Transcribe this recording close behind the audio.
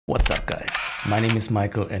My name is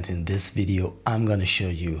Michael, and in this video I'm gonna show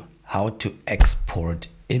you how to export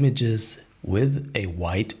images with a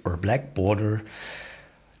white or black border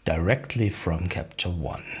directly from Capture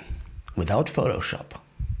One without Photoshop.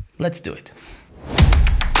 Let's do it.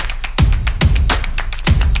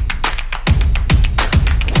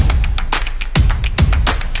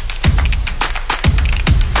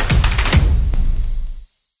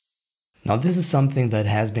 Now this is something that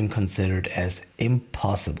has been considered as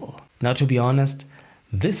impossible. Now to be honest,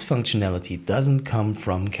 this functionality doesn't come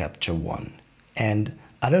from Capture One, and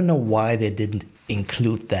I don't know why they didn't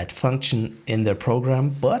include that function in their program,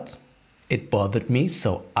 but it bothered me,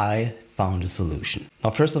 so I found a solution. Now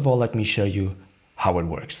first of all, let me show you how it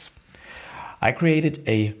works. I created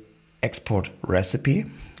a export recipe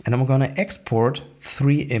and I'm gonna export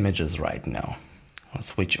 3 images right now. I'll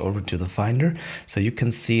switch over to the Finder so you can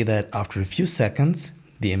see that after a few seconds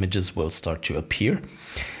the images will start to appear,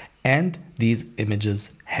 and these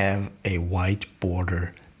images have a white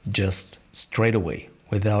border just straight away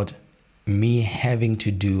without me having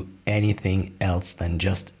to do anything else than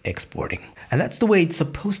just exporting. And that's the way it's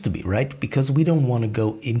supposed to be, right? Because we don't want to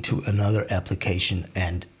go into another application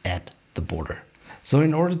and add the border. So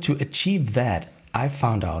in order to achieve that, I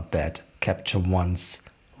found out that Capture One's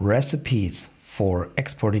recipes for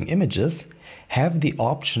exporting images have the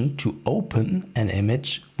option to open an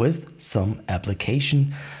image with some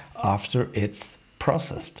application after it's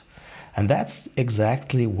processed. And that's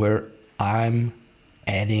exactly where I'm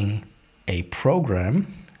adding a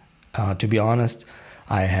program. To be honest,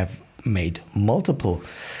 I have made multiple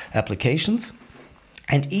applications,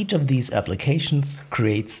 and each of these applications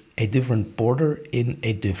creates a different border in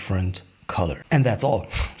a different color. And that's all.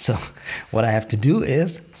 So what I have to do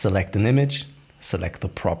is select an image, select the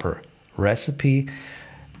proper recipe,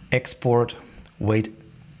 export, wait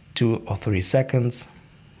 2 or 3 seconds,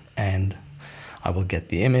 and I will get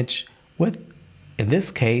the image with, in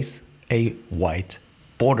this case, a white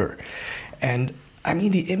border. And I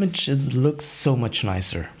mean, the images look so much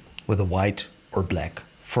nicer with a white or black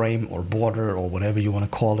frame or border or whatever you want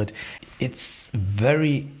to call it. It's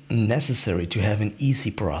very necessary to have an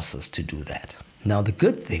easy process to do that. Now, the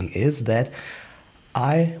good thing is that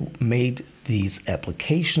I made these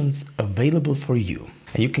applications available for you,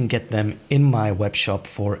 and you can get them in my web shop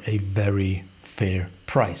for a very fair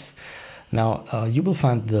price. Now, you will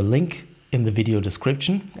find the link in the video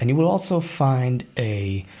description, and you will also find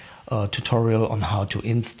a tutorial on how to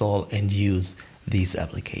install and use these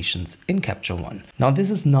applications in Capture One. Now, this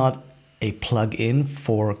is not a plugin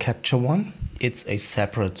for Capture One. It's a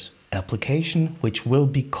separate application which will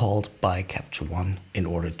be called by Capture One in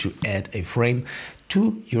order to add a frame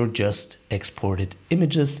to your just exported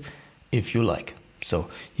images if you like. So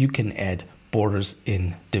you can add borders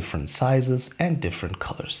in different sizes and different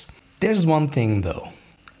colors. There's one thing though,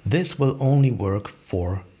 this will only work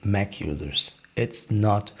for Mac users. It's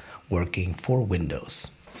not working for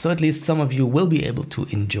Windows. So at least some of you will be able to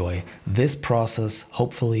enjoy this process,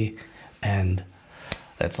 hopefully, and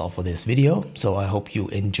that's all for this video. So I hope you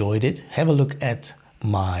enjoyed it. Have a look at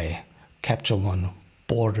my Capture One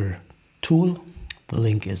border tool. The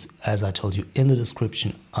link is, as I told you, in the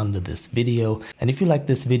description under this video. And if you like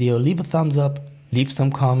this video, leave a thumbs up, leave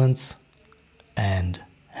some comments, and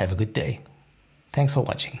have a good day. Thanks for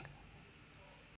watching.